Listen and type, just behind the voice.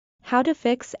How to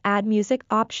fix Add Music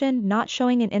option not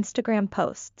showing in Instagram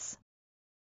posts.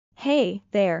 Hey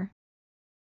there.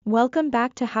 Welcome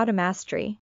back to How to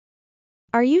Mastery.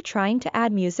 Are you trying to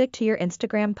add music to your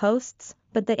Instagram posts,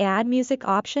 but the Add Music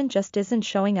option just isn't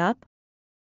showing up?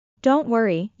 Don't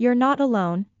worry, you're not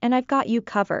alone, and I've got you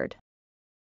covered.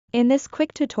 In this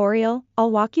quick tutorial,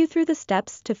 I'll walk you through the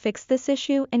steps to fix this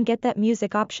issue and get that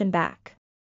music option back.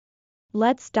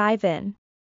 Let's dive in.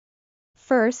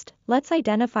 First, let's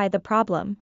identify the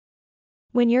problem.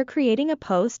 When you're creating a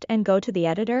post and go to the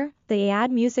editor, the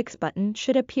Add Music button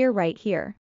should appear right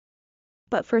here.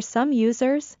 But for some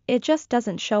users, it just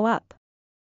doesn't show up.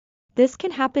 This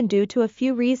can happen due to a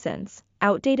few reasons: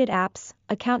 outdated apps,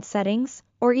 account settings,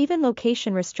 or even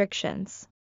location restrictions.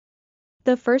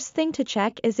 The first thing to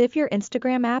check is if your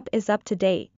Instagram app is up to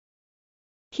date.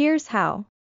 Here's how.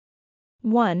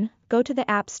 1. Go to the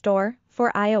App Store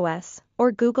for iOS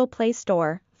or Google Play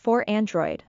Store for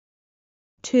Android.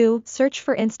 2. Search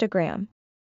for Instagram.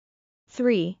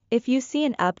 3. If you see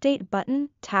an update button,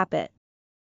 tap it.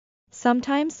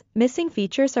 Sometimes, missing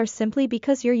features are simply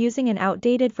because you're using an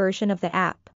outdated version of the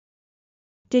app.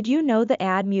 Did you know the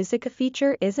Add Music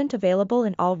feature isn't available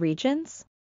in all regions?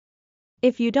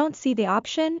 If you don't see the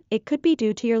option, it could be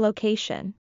due to your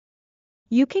location.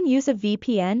 You can use a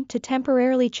VPN to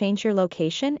temporarily change your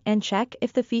location and check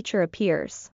if the feature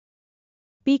appears.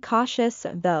 Be cautious,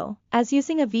 though, as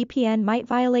using a VPN might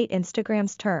violate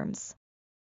Instagram's terms.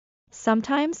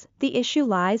 Sometimes, the issue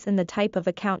lies in the type of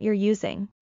account you're using.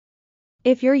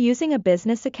 If you're using a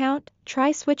business account,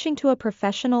 try switching to a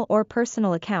professional or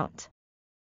personal account.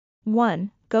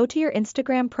 1. Go to your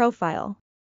Instagram profile.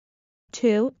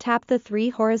 2. Tap the 3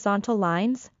 horizontal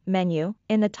lines menu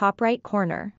in the top right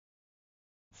corner.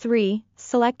 3.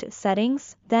 Select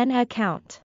Settings, then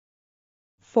Account.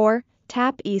 4.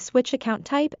 Tap Switch Account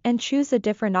Type and choose a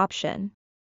different option.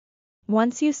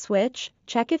 Once you switch,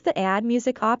 check if the Add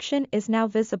Music option is now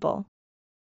visible.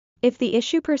 If the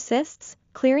issue persists,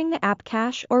 clearing the app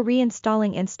cache or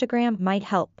reinstalling Instagram might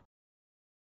help.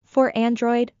 For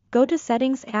Android, go to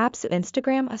Settings, Apps,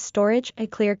 Instagram, Storage,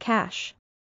 Clear Cache.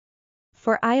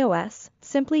 For iOS,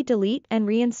 simply delete and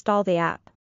reinstall the app.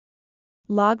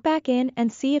 Log back in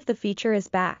and see if the feature is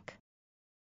back.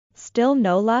 Still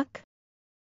no luck?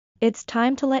 It's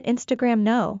time to let Instagram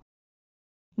know.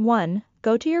 1.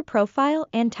 Go to your profile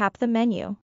and tap the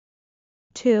menu.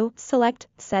 2. Select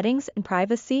Settings and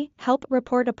Privacy, help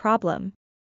report a problem.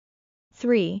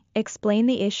 3. Explain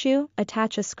the issue,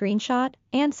 attach a screenshot,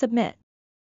 and submit.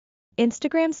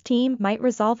 Instagram's team might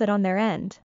resolve it on their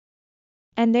end.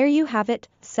 And there you have it,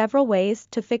 several ways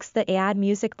to fix the Add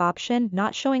Music option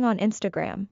not showing on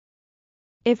Instagram.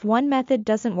 If one method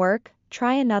doesn't work,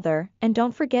 try another, and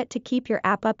don't forget to keep your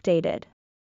app updated.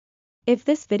 If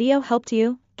this video helped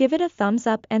you, give it a thumbs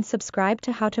up and subscribe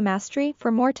to How to Mastery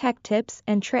for more tech tips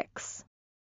and tricks.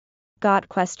 Got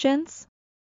questions?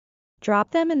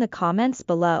 Drop them in the comments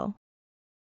below.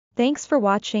 Thanks for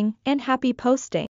watching, and happy posting!